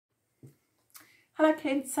Hello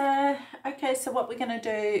Cancer. Okay, so what we're going to do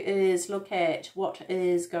is look at what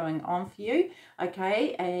is going on for you,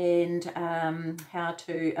 okay, and how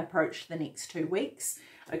to approach the next 2 weeks.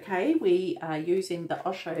 Okay, we are using the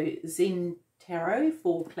Osho Zen Tarot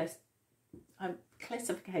for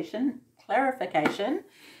clarification,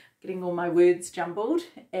 getting all my words jumbled,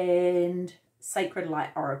 and Sacred Light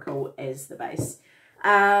Oracle as the base.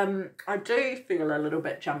 I do feel a little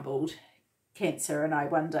bit jumbled, Cancer, and I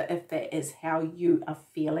wonder if that is how you are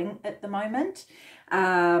feeling at the moment.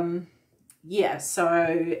 Yeah,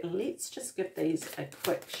 so let's just give these a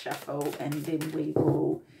quick shuffle and then we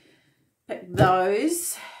will pick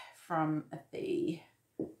those from the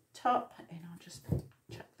top, and I'll just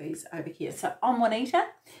chuck these over here. So I'm Juanita,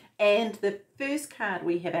 and the first card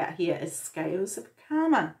we have out here is Scales of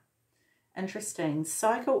Karma. Interesting.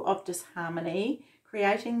 Cycle of disharmony,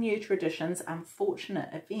 creating new traditions, unfortunate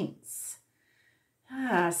events.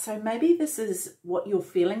 So maybe this is what you're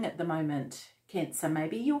feeling at the moment, Cancer.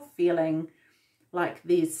 Maybe you're feeling like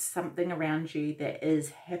there's something around you that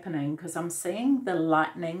is happening, because I'm seeing the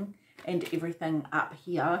lightning and everything up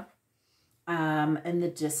here in the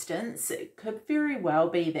distance. It could very well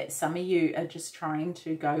be that some of you are just trying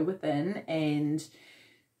to go within and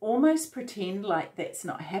almost pretend like that's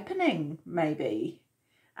not happening, maybe.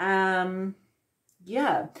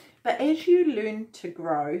 Yeah, but as you learn to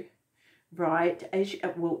grow, right, as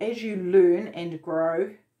you learn and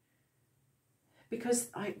grow, because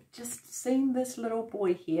I just seen this little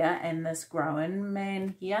boy here and this growing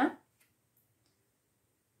man here.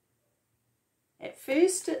 At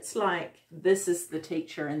first it's like this is the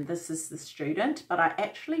teacher and this is the student, but I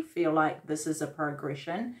actually feel like this is a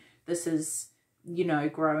progression. This is, you know,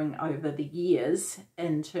 growing over the years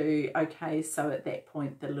into, okay, so at that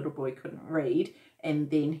point the little boy couldn't read,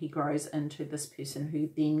 and then he grows into this person who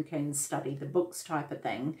then can study the books type of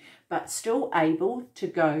thing, but still able to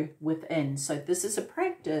go within. So this is a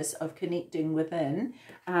practice of connecting within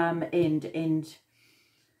and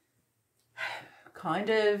kind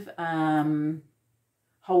of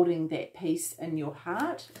holding that peace in your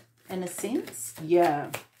heart, in a sense.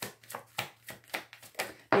 Yeah.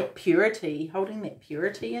 That purity, holding that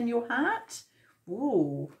purity in your heart.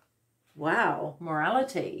 Ooh, wow,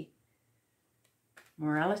 morality.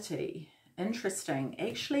 Morality, interesting.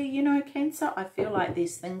 Actually, you know, Cancer, I feel like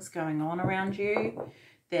there's things going on around you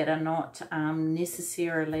that are not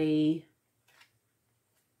necessarily,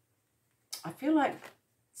 I feel like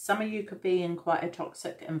some of you could be in quite a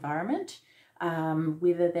toxic environment,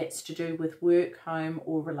 whether that's to do with work, home,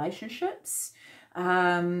 or relationships.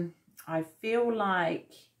 I feel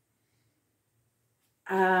like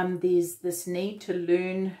there's this need to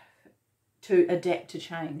learn to adapt to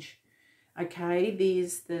change. Okay,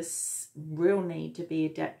 there's this real need to be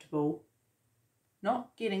adaptable,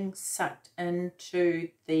 not getting sucked into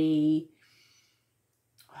the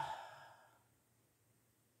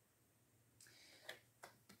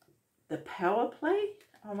power play,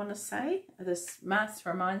 I want to say. This mask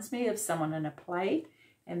reminds me of someone in a play,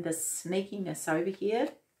 and this sneakiness over here,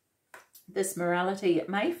 this morality. It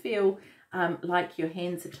may feel like your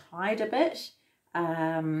hands are tied a bit,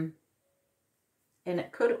 and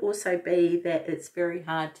it could also be that it's very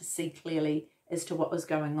hard to see clearly as to what was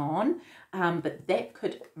going on. But that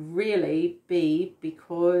could really be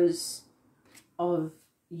because of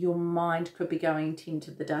your mind could be going 10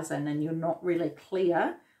 to the dozen and you're not really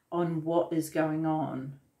clear on what is going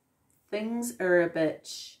on. Things are a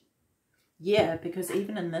bit, yeah, because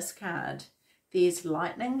even in this card, there's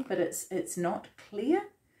lightning, but it's not clear.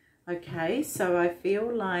 Okay, so I feel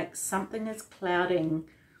like something is clouding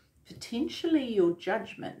potentially your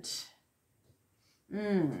judgment.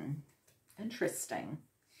 Interesting.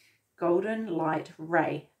 Golden light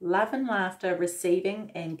ray. Love and laughter,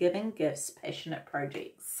 receiving and giving gifts, passionate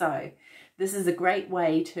projects. So this is a great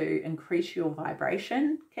way to increase your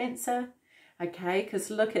vibration, Cancer. Okay, because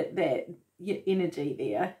look at that energy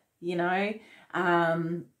there, you know,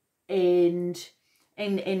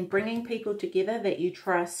 and bringing people together that you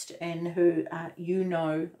trust and who you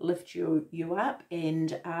know lift you up,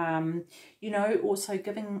 and you know, also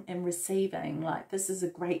giving and receiving. Like, this is a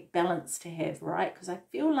great balance to have, right? Because I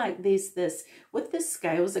feel like there's this with the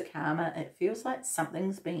Scales of Karma, it feels like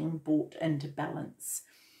something's being brought into balance.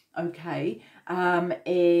 Okay,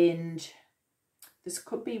 and this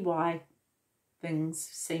could be why things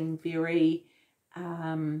seem very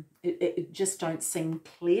it just don't seem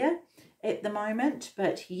clear at the moment.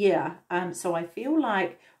 But yeah, so I feel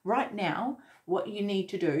like right now what you need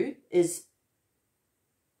to do is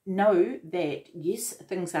know that yes,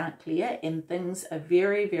 things aren't clear and things are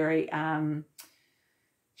very, very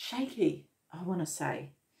shaky, I want to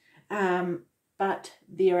say, but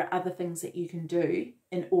there are other things that you can do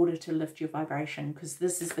in order to lift your vibration, because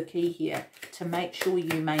this is the key here, to make sure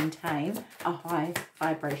you maintain a high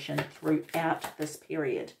vibration throughout this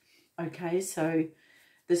period. Okay, so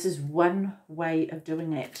this is one way of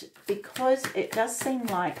doing it, because it does seem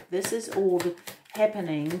like this is all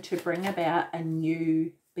happening to bring about a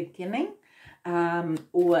new beginning,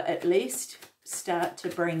 or at least start to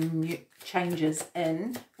bring new changes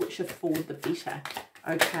in which are for the better.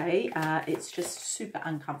 Okay, it's just super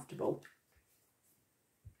uncomfortable,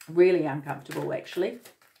 really uncomfortable actually.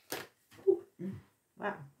 Ooh,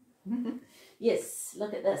 wow. Yes,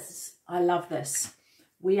 look at this. I love this.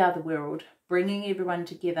 We are the world, bringing everyone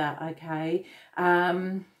together. Okay,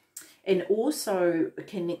 and also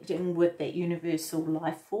connecting with that universal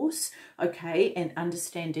life force, okay, and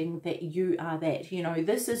understanding that you are that. You know,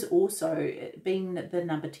 this is also, being the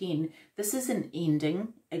number 10, this is an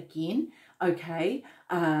ending again, okay,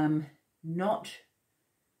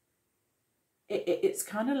 it's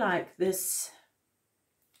kind of like this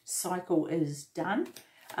cycle is done,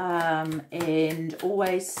 and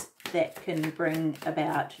always that can bring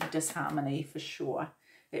about disharmony for sure.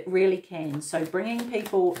 It really can. So bringing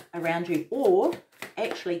people around you, or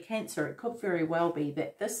actually Cancer, it could very well be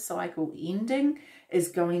that this cycle ending is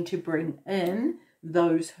going to bring in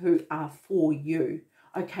those who are for you.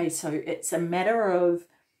 Okay, so it's a matter of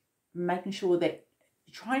making sure that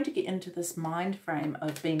you're trying to get into this mind frame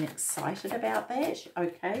of being excited about that.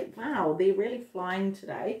 Okay, wow, they're really flying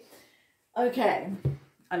today. Okay,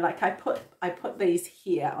 I put these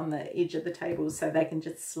here on the edge of the table so they can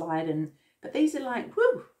just slide in. But these are like,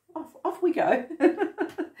 whoo, off we go.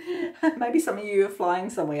 Maybe some of you are flying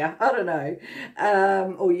somewhere. I don't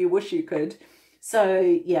know. Or you wish you could. So,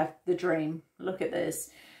 yeah, the dream. Look at this.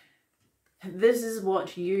 This is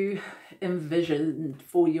what you envisioned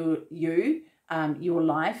for your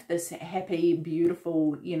life. This happy,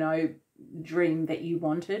 beautiful, you know, dream that you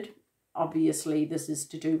wanted. Obviously, this is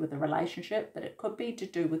to do with a relationship, but it could be to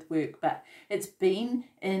do with work. But it's been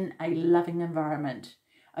in a loving environment.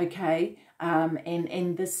 Okay,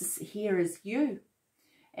 and this is, here is you,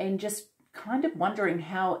 and just kind of wondering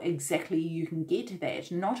how exactly you can get to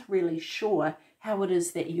that, not really sure how it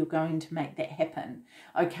is that you're going to make that happen.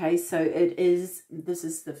 Okay, so this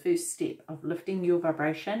is the first step of lifting your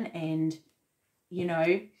vibration, and you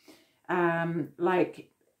know,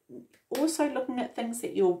 like also looking at things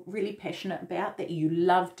that you're really passionate about, that you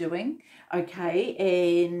love doing, okay,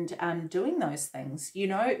 and doing those things. You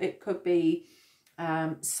know, it could be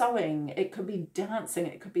sewing, it could be dancing,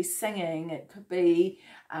 it could be singing, it could be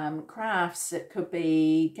crafts, it could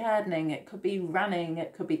be gardening, it could be running,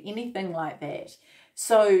 it could be anything like that.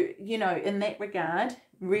 So, you know, in that regard,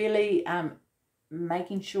 really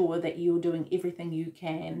making sure that you're doing everything you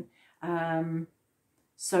can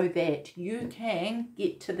so that you can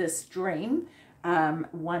get to this dream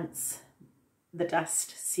once the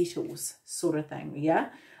dust settles, sort of thing, yeah?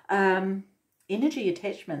 Energy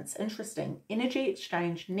attachments, interesting. Energy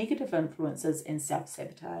exchange, negative influences, and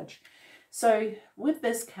self-sabotage. So with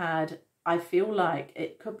this card, I feel like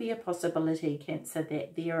it could be a possibility, Cancer,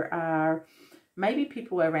 that there are maybe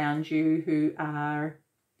people around you who are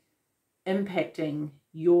impacting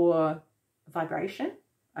your vibration,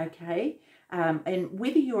 okay? And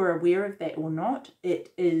whether you're aware of that or not,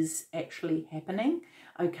 it is actually happening,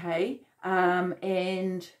 okay?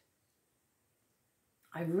 And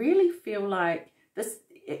I really feel like this,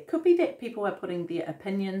 it could be that people are putting their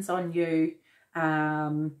opinions on you,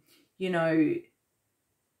 you know,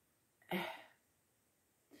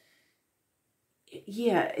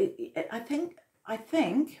 yeah, I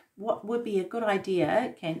think what would be a good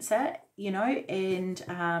idea, Cancer, you know, and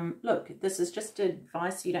look, this is just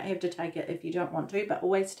advice. You don't have to take it if you don't want to, but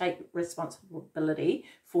always take responsibility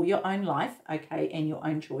for your own life, okay, and your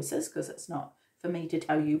own choices, because it's not for me to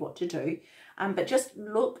tell you what to do. But just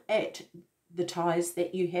look at the ties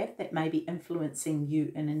that you have that may be influencing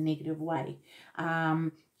you in a negative way.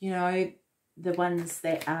 You know, the ones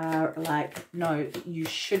that are like, no, you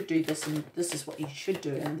should do this, and this is what you should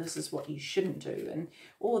do, and this is what you shouldn't do, and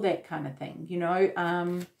all that kind of thing, you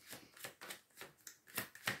know.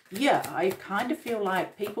 Yeah, I kind of feel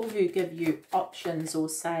like people who give you options or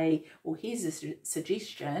say, well, here's a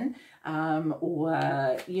suggestion,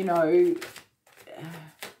 or, you know,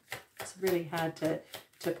 it's really hard to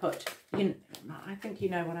put, you know, I think you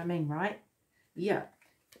know what I mean, right? Yeah,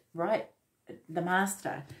 right, the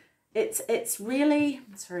Master. It's really,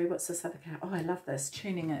 sorry, what's this other card? Oh, I love this,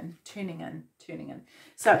 tuning in.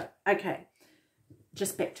 So, okay,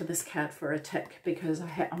 just back to this card for a tick, because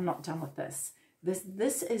I'm not done with this.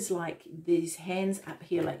 This is like these hands up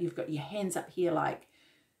here, like you've got your hands up here like,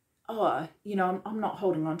 oh, you know, I'm not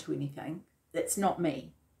holding on to anything. That's not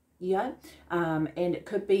me. Yeah. And it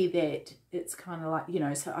could be that it's kind of like, you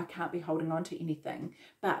know, so I can't be holding on to anything.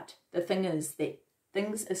 But the thing is that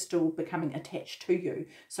things are still becoming attached to you.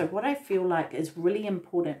 So what I feel like is really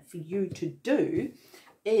important for you to do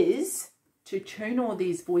is to tune all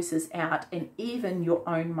these voices out, and even your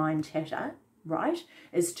own mind chatter, right,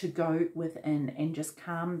 is to go within and just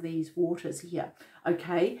calm these waters here.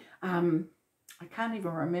 Okay. I can't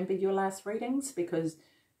even remember your last readings, because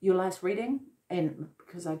your last reading, and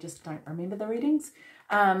because I just don't remember the readings.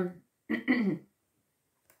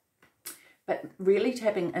 But really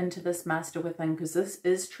tapping into this master within, because this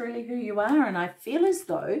is truly who you are. And I feel as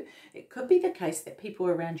though it could be the case that people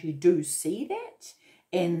around you do see that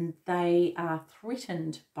and they are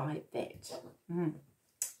threatened by that.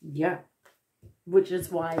 Yeah. Which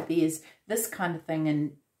is why there's this kind of thing,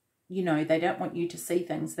 and, you know, they don't want you to see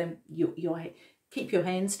things. Then you keep your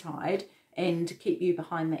hands tied and keep you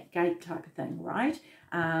behind that gate type of thing, right?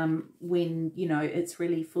 When, you know, it's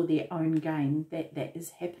really for their own gain that is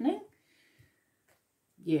happening.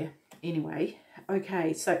 Yeah, anyway.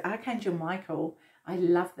 Okay, so Archangel Michael, I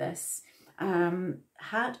love this.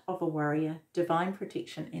 Heart of a warrior, divine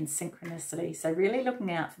protection and synchronicity. So really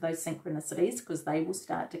looking out for those synchronicities, because they will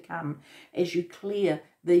start to come as you clear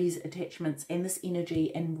these attachments and this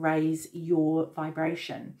energy and raise your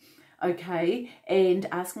vibration. Okay, and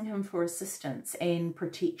asking him for assistance and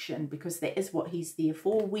protection, because that is what he's there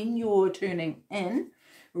for. When you're turning in,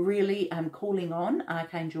 really calling on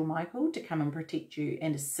Archangel Michael to come and protect you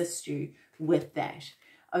and assist you with that.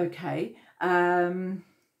 Okay.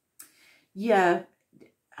 Yeah,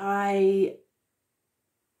 I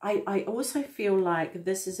also feel like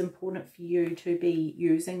this is important for you to be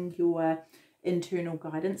using your internal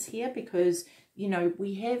guidance here, because, you know,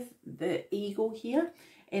 we have the eagle here,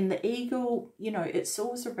 and the eagle, you know, it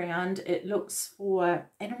soars around, it looks for,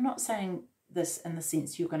 and I'm not saying this in the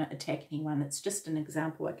sense you're going to attack anyone, it's just an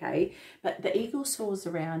example, okay? But the eagle soars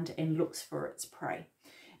around and looks for its prey.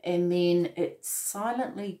 And then it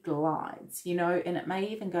silently glides, you know, and it may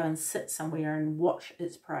even go and sit somewhere and watch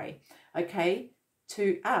its prey, okay?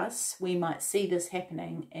 To us, we might see this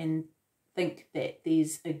happening and think that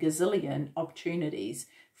there's a gazillion opportunities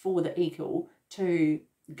for the eagle to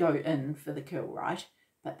go in for the kill, right?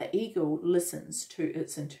 But the eagle listens to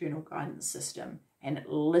its internal guidance system, and it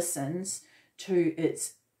listens to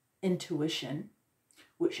its intuition,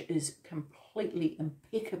 which is completely,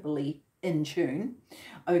 impeccably in tune,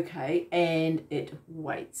 okay, and it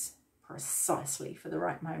waits precisely for the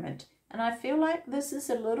right moment. And I feel like this is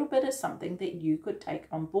a little bit of something that you could take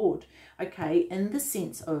on board, okay, in the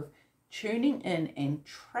sense of tuning in and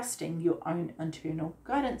trusting your own internal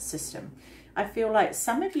guidance system. I feel like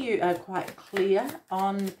some of you are quite clear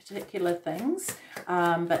on particular things,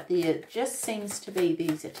 but there just seems to be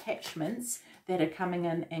these attachments that are coming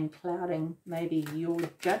in and clouding maybe your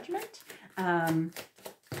judgment.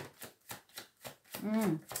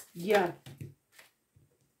 Yeah.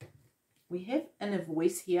 We have inner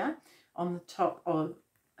voice here on the top of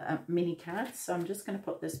many cards, so I'm just going to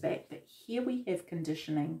put this back, but here we have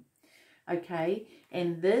conditioning, okay,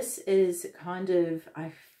 and this is kind of,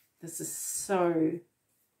 this is so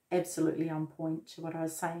absolutely on point to what I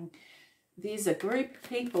was saying. There's a group of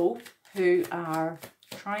people who are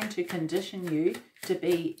trying to condition you to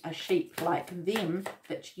be a sheep like them,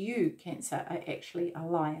 but you, Cancer, are actually a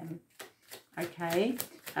lion, okay?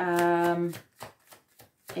 And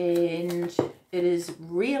it is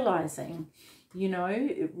realizing, you know,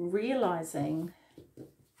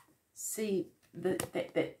 see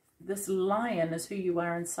that this lion is who you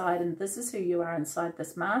are inside, and this is who you are inside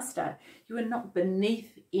this master. You are not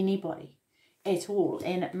beneath anybody at all,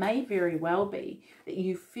 and it may very well be that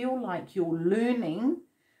you feel like you're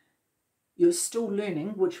still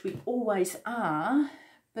learning, which we always are,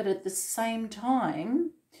 but at the same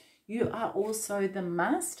time, you are also the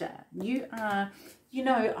master. You are, you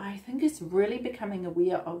know, I think it's really becoming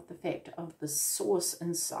aware of the fact of the source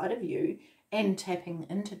inside of you and tapping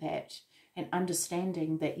into that and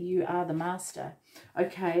understanding that you are the master.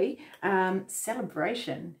 Okay,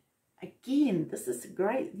 celebration. Again, this is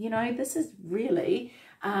great. You know, this is really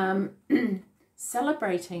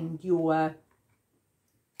celebrating your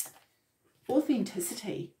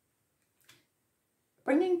authenticity.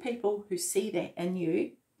 Bringing people who see that in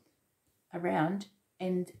you around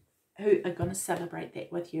and who are going to celebrate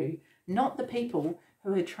that with you, not the people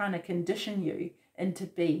who are trying to condition you into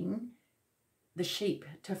being the sheep,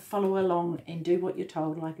 to follow along and do what you're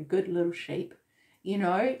told like a good little sheep, you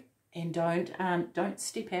know, and don't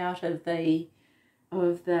step out of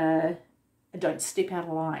don't step out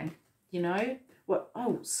of line, you know. What?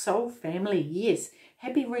 Oh, soul family, yes.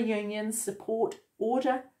 Happy reunion, support,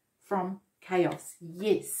 order from chaos,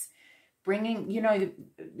 yes. Bringing, you know,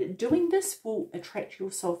 doing this will attract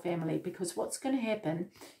your soul family, because what's going to happen,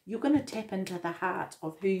 you're going to tap into the heart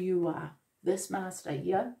of who you are, this master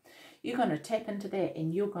here. You're going to tap into that,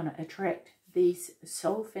 and you're going to attract these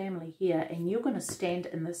soul family here, and you're going to stand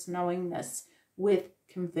in this knowingness with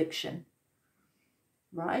conviction,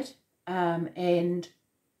 right?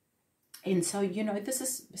 And so, you know, this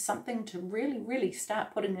is something to really, really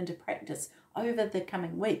start putting into practice over the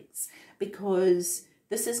coming weeks, because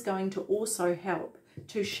this is going to also help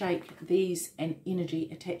to shake these energy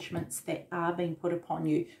attachments that are being put upon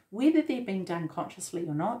you. Whether they're being done consciously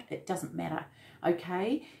or not, it doesn't matter,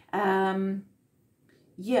 okay?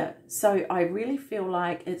 Yeah, so I really feel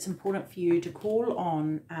like it's important for you to call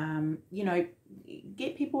on, you know,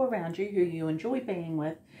 get people around you who you enjoy being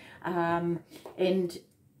with,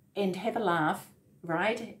 and have a laugh,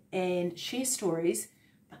 right? And share stories,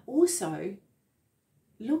 but also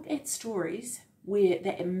look at stories where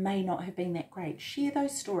that may not have been that great. Share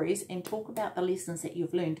those stories and talk about the lessons that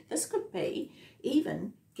you've learned. This could be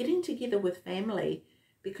even getting together with family,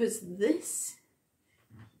 because this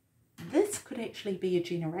could actually be a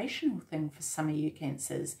generational thing for some of you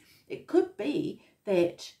Cancers. It could be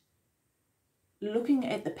that looking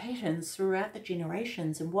at the patterns throughout the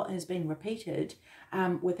generations and what has been repeated,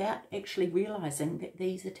 without actually realizing that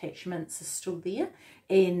these attachments are still there,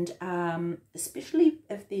 and especially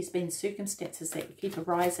if there's been circumstances that keep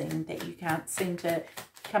arising that you can't seem to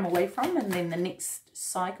come away from, and then the next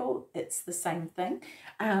cycle it's the same thing.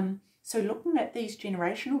 So looking at these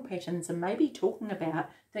generational patterns and maybe talking about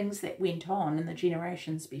things that went on in the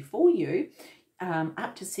generations before you,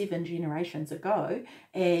 up to 7 generations ago,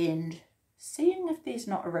 and seeing if there's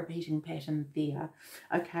not a repeating pattern there.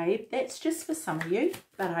 Okay, that's just for some of you,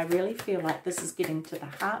 but I really feel like this is getting to the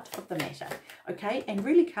heart of the matter, okay, and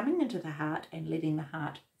really coming into the heart and letting the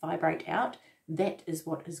heart vibrate out. That is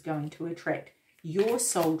what is going to attract your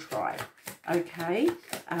soul tribe, okay,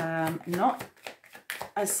 not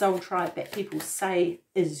a soul tribe that people say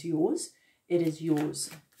is yours. It is yours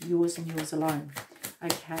and yours alone,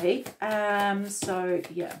 okay. So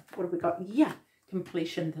yeah, what have we got? Yeah,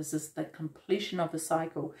 completion. This is the completion of a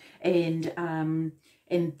cycle, and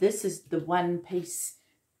this is the one piece,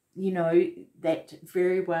 you know, that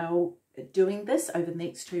very well, doing this over the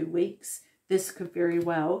next 2 weeks, this could very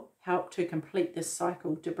well help to complete this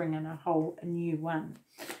cycle, to bring in a new one,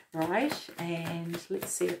 right? And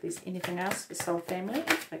let's see if there's anything else for soul family.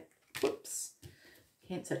 Whoops.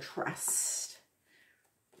 Cancer, trust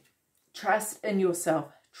in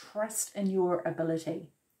yourself, trust in your ability.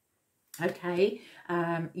 Okay,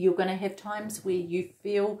 you're going to have times where you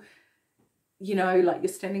feel, you know, like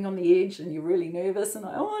you're standing on the edge and you're really nervous and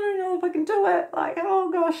like, oh, I don't know if I can do it, like,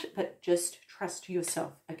 oh gosh, but just trust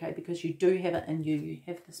yourself, okay, because you do have it in you. You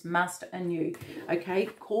have this master in you, okay.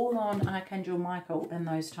 Call on Archangel Michael in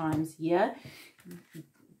those times, yeah.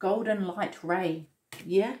 Golden light ray,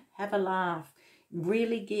 yeah. Have a laugh.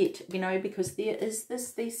 Really get, you know, because there is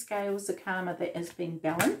these scales of karma that has been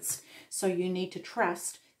balanced, so you need to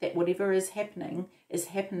trust that whatever is happening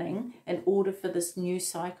in order for this new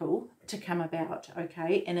cycle to come about,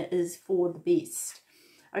 okay? And it is for the best.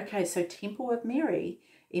 Okay, so Temple of Mary,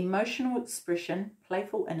 emotional expression,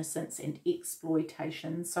 playful innocence, and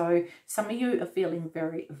exploitation. So some of you are feeling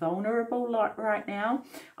very vulnerable right now.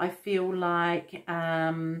 I feel like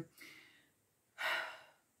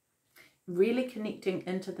really connecting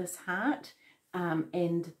into this heart,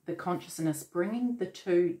 and the consciousness, bringing the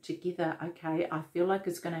two together, okay, I feel like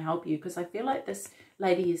it's going to help you, because I feel like this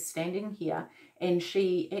lady is standing here and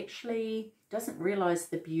she actually doesn't realize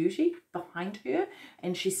the beauty behind her,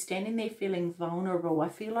 and she's standing there feeling vulnerable. I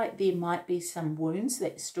feel like there might be some wounds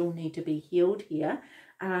that still need to be healed here,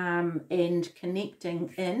 and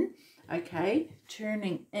connecting in, okay,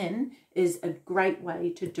 turning in is a great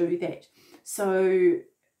way to do that. So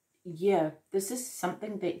yeah, this is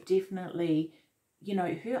something that definitely, you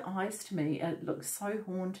know, her eyes to me, it looks so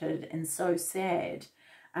haunted and so sad.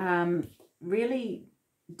 Really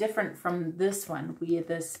different from this one where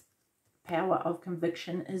this power of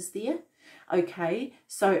conviction is there. Okay,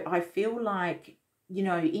 so I feel like, you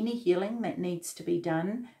know, any healing that needs to be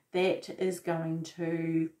done, that is going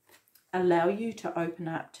to allow you to open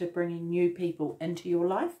up to bringing new people into your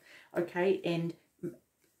life, okay. And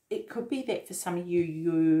it could be that for some of you,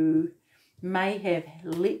 you may have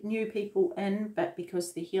let new people in, but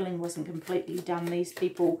because the healing wasn't completely done, these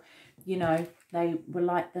people, you know, they were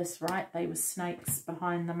like this, right? They were snakes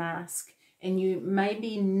behind the mask, and you may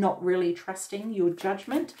be not really trusting your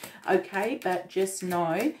judgment, okay? But just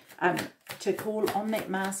know to call on that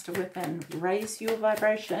master within. Raise your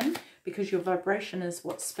vibration, because your vibration is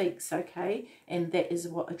what speaks, okay? And that is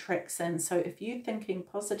what attracts in. So if you're thinking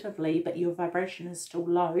positively, but your vibration is still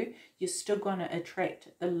low, you're still going to attract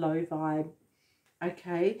the low vibe,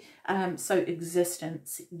 okay? So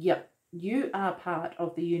existence, yep. You are part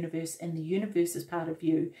of the universe, and the universe is part of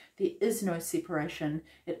you. There is no separation.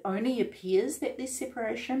 It only appears that there's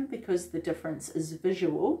separation because the difference is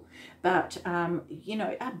visual. But, you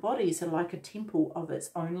know, our bodies are like a temple of its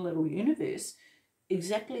own little universe.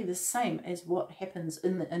 Exactly the same as what happens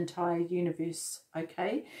in the entire universe,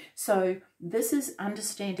 okay? So this is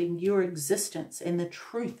understanding your existence and the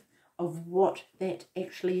truth of what that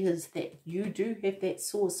actually is, that you do have that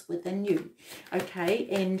source within you, okay?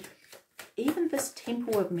 And even this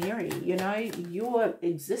temple of Mary, you know, your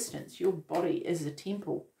existence, your body is a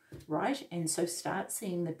temple, right? And so start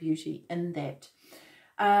seeing the beauty in that.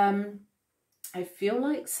 I feel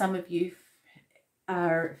like some of you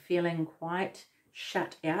are feeling quite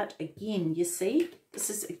shut out. Again, you see, this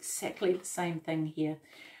is exactly the same thing here.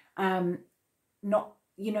 Not,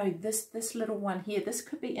 you know, this little one here, this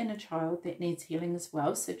could be inner child that needs healing as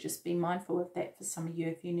well. So just be mindful of that for some of you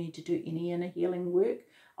if you need to do any inner healing work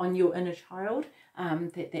on your inner child.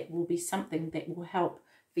 That will be something that will help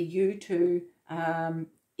for you to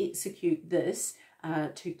execute this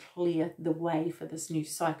to clear the way for this new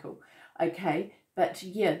cycle, okay? But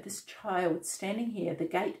yeah, this child standing here, the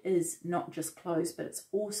gate is not just closed, but it's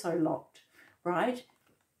also locked, right?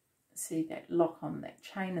 See that lock on that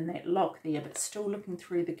chain and that lock there, but still looking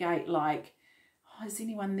through the gate like, oh, is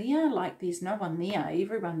anyone there? Like, there's no one there.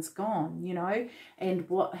 Everyone's gone, you know? And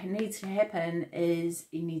what needs to happen is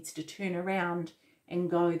he needs to turn around and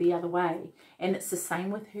go the other way. And it's the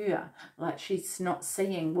same with her. Like, she's not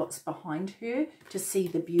seeing what's behind her to see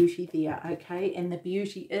the beauty there, okay? And the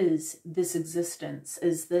beauty is this existence,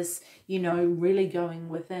 is this, you know, really going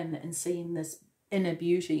within and seeing this inner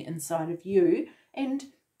beauty inside of you and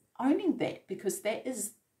owning that, because that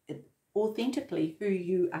is authentically who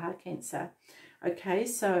you are, Cancer. Okay,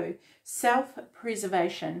 so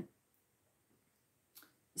self-preservation,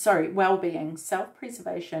 well-being,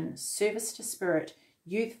 self-preservation, service to spirit,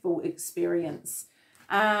 youthful experience.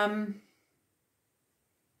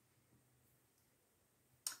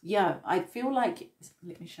 Yeah, I feel like,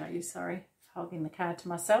 let me show you, sorry, holding the card to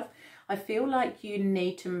myself. I feel like you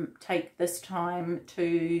need to take this time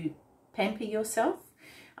to pamper yourself,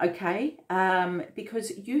 okay?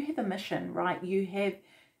 Because you have a mission, right? You have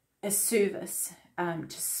a service to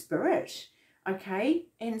spirit, okay?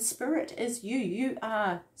 And spirit is you. You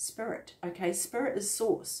are spirit, okay? Spirit is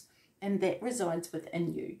source, and that resides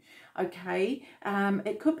within you, okay?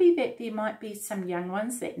 It could be that there might be some young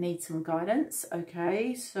ones that need some guidance,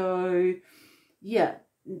 okay? So, yeah,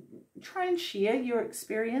 try and share your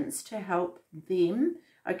experience to help them,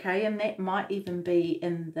 okay? And that might even be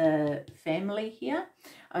in the family here,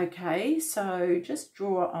 okay? So just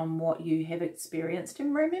draw on what you have experienced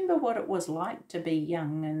and remember what it was like to be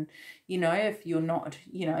young. And, you know, if you're not,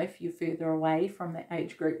 you know, if you're further away from that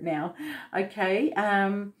age group now, okay?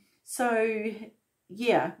 So,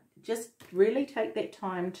 yeah, just really take that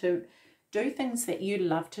time to do things that you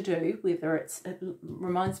love to do, whether it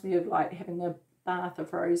reminds me of like having a bath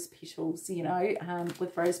of rose petals, you know,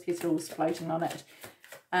 with rose petals floating on it.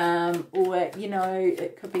 Or, you know,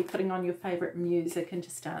 it could be putting on your favourite music and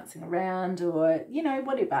just dancing around, or, you know,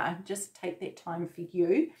 whatever. Just take that time for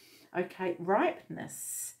you. Okay,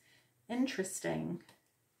 ripeness. Interesting.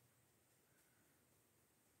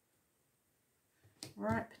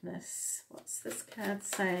 Ripeness. What's this card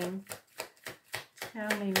saying?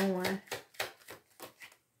 Tell me more.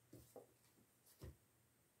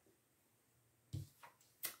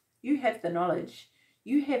 You have the knowledge.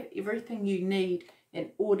 You have everything you need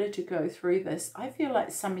in order to go through this. I feel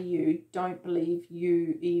like some of you don't believe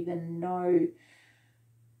you even know,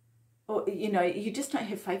 or, you know, you just don't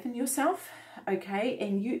have faith in yourself, okay?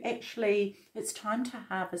 And you actually, it's time to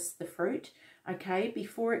harvest the fruit, okay,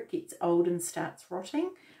 before it gets old and starts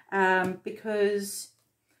rotting, because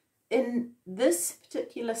in this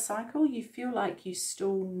particular cycle, you feel like you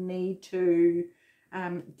still need to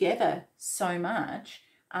gather so much.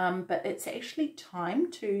 But it's actually time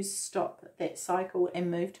to stop that cycle and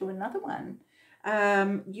move to another one.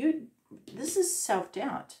 This is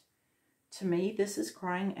self-doubt. To me, this is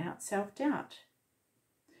crying out self-doubt.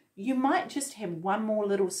 You might just have one more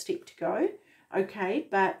little step to go, okay,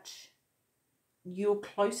 but you're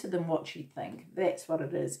closer than what you think. That's what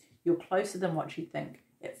it is. You're closer than what you think.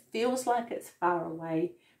 It feels like it's far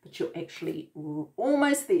away, but you're actually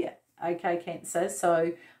almost there, okay, Cancer?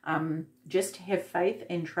 So just have faith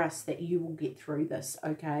and trust that you will get through this,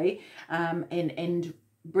 okay? And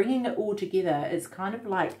bringing it all together is kind of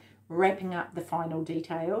like wrapping up the final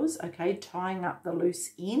details, okay? Tying up the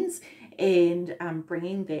loose ends and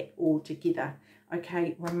bringing that all together,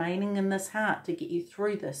 okay? Remaining in this heart to get you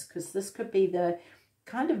through this, because this could be the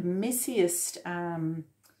kind of messiest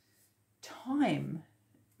time,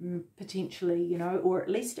 potentially, you know, or at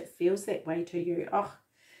least it feels that way to you. Oh,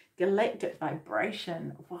 galactic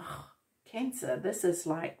vibration. Wow, Cancer, this is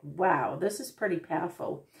like, wow, this is pretty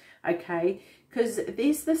powerful, okay? Because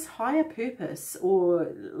there's this higher purpose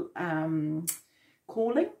or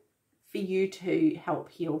calling for you to help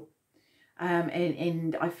heal.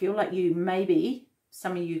 And I feel like you, maybe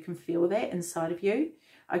some of you can feel that inside of you.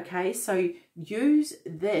 Okay, so use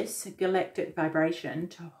this galactic vibration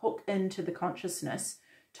to hook into the consciousness,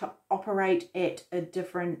 to operate at a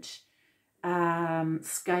different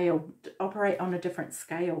scale, to operate on a different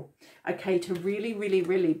scale, okay, to really, really,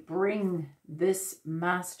 really bring this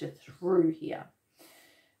master through here,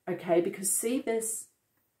 okay, because see this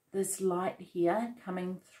light here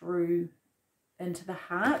coming through into the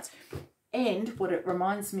heart. And what it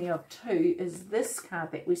reminds me of too is this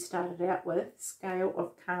card that we started out with, Scale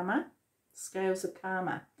of Karma, Scales of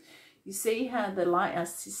Karma. You see how the light, I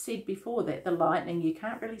said before that the lightning, you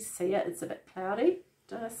can't really see it, it's a bit cloudy.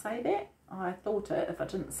 Did I say that? I thought it, if I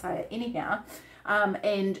didn't say it anyhow.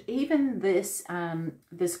 And even this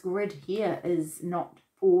this grid here is not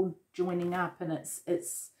all joining up, and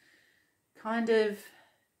it's kind of,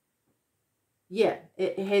 yeah,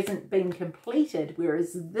 it hasn't been completed,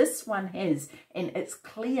 whereas this one has, and it's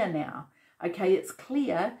clear now, okay? It's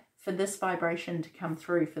clear for this vibration to come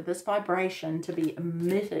through, for this vibration to be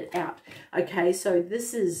emitted out, okay? So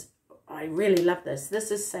this is, I really love this.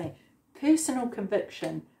 This is saying personal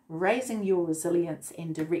conviction, raising your resilience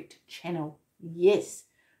and direct channel. Yes,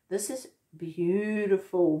 this is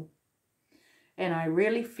beautiful. And I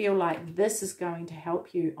really feel like this is going to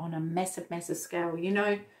help you on a massive, massive scale. You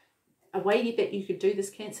know, a way that you could do this,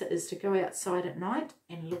 Cancer, is to go outside at night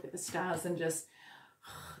and look at the stars and just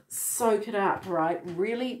soak it up, right?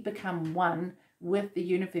 Really become one with the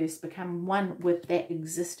universe, become one with that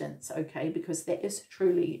existence, okay? Because that is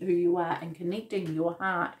truly who you are, and connecting your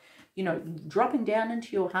heart, you know, dropping down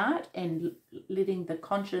into your heart and letting the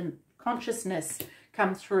consciousness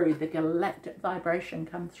come through, the galactic vibration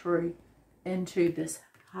come through into this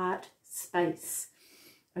heart space.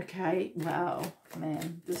 Okay, wow,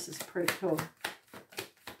 man, this is pretty cool.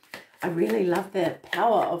 I really love the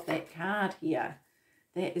power of that card here.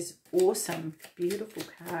 That is awesome. Beautiful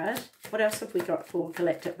card. What else have we got for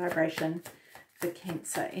galactic vibration for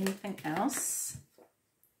Cancer? Anything else?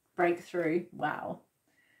 Breakthrough. Wow.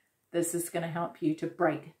 This is going to help you to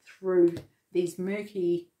break through these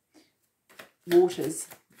murky waters,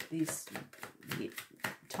 these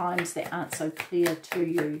times that aren't so clear to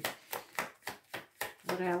you.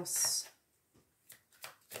 What else?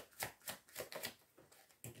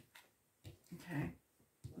 Okay,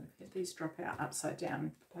 we've had these drop out upside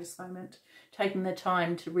down postponement. Taking the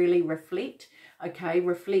time to really reflect. Okay,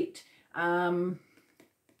 reflect as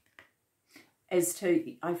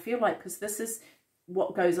to, I feel like, because this is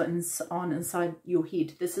what goes on inside your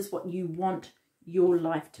head. This is what you want your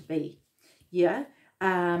life to be. Yeah.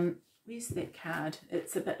 Where's that card?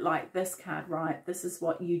 It's a bit like this card, right? This is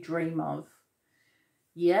what you dream of.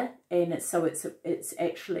 Yeah, and it's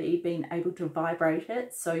actually being able to vibrate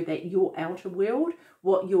it so that your outer world,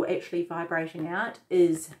 what you're actually vibrating out,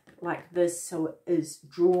 is like this, so it is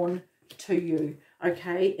drawn to you,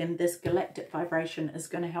 okay? And this galactic vibration is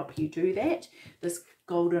going to help you do that. This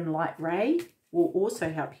golden light ray will also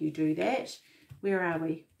help you do that. Where are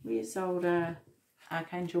we? Where's old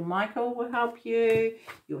Archangel Michael will help you,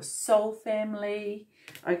 your soul family,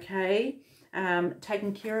 okay?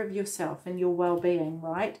 Taking care of yourself and your well-being,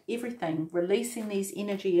 right? Everything, releasing these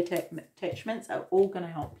energy attachments are all going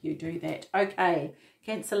to help you do that. Okay,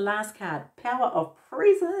 Cancer, last card, power of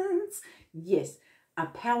presence. Yes, a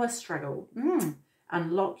power struggle.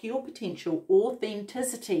 Unlock your potential,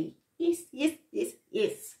 authenticity. Yes, yes, yes,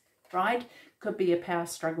 yes, right? Could be a power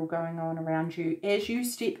struggle going on around you. As you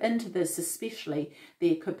step into this, especially,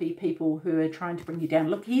 there could be people who are trying to bring you down.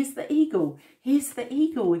 Look, here's the eagle. Here's the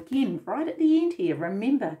eagle again, right at the end here.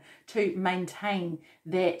 Remember to maintain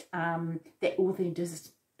that that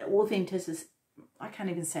authenticity. I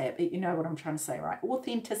can't even say it, but you know what I'm trying to say, right?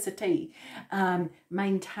 Authenticity.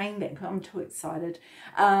 Maintain that. I'm too excited.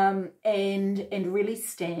 And really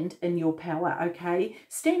stand in your power, okay?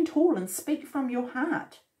 Stand tall and speak from your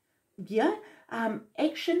heart. yeah,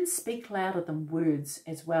 actions speak louder than words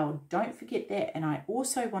as well. Don't forget that. And I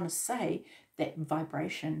also want to say that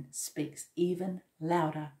vibration speaks even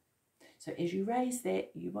louder. So as you raise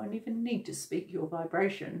that, you won't even need to speak. Your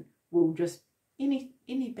vibration will just, any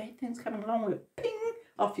bad things coming along with ping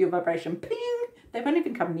off your vibration, ping. They won't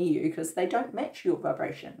even come near you because they don't match your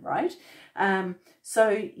vibration, right?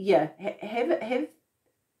 So yeah, have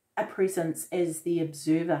a presence as the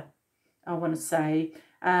observer. I want to say,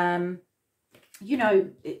 you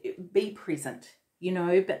know, be present, you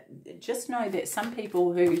know, but just know that some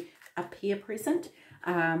people who appear present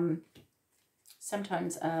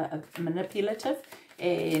sometimes are manipulative,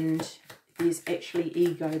 and there's actually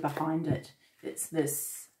ego behind it. It's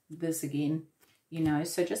this again, you know,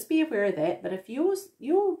 so just be aware of that. But if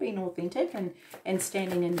you're being authentic and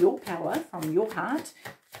standing in your power from your heart,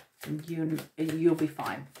 you'll be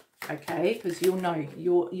fine. Okay, because you'll know,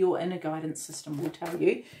 your inner guidance system will tell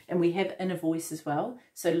you, and we have inner voice as well.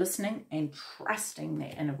 So listening and trusting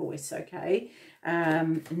that inner voice, okay,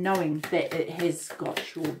 knowing that it has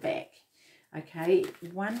got your back. Okay,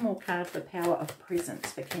 one more card for power of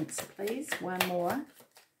presence for Cancer, please. One more,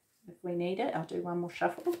 if we need it. I'll do one more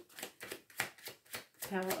shuffle.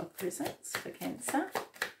 Power of presence for Cancer.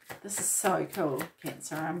 This is so cool,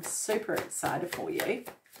 Cancer. I'm super excited for you.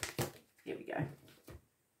 Here we go.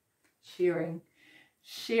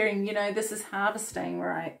 Sharing, you know, this is harvesting,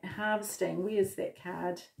 right? Harvesting. Where's that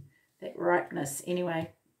card? That ripeness.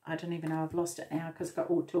 Anyway, I don't even know. I've lost it now because I got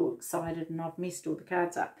all too excited and I've messed all the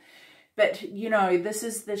cards up. But, you know, this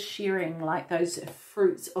is the sharing, like those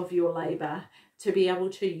fruits of your labor, to be able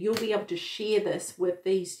to, you'll be able to share this with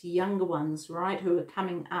these younger ones, right, who are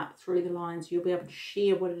coming up through the lines. You'll be able to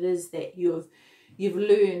share what it is that you've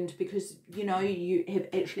learned, because, you know, you have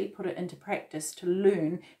actually put it into practice to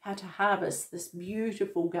learn how to harvest this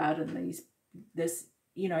beautiful garden, this,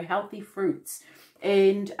 you know, healthy fruits,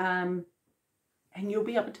 and you'll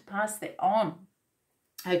be able to pass that on.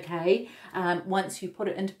 Okay, once you put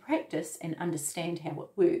it into practice and understand how it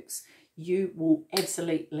works, you will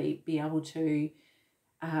absolutely be able to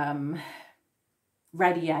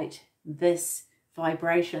radiate this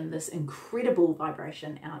vibration, this incredible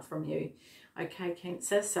vibration out from you. Okay,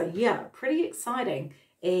 Cancer, so yeah, pretty exciting.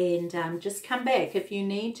 And just come back if you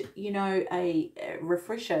need, you know, a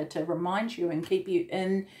refresher to remind you and keep you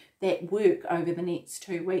in that work over the next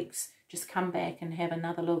 2 weeks. Just come back and have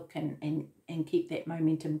another look and keep that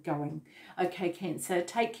momentum going. Okay, Cancer,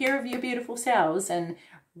 take care of your beautiful selves and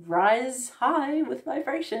rise high with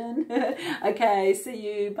vibration. Okay, see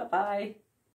you. Bye-bye.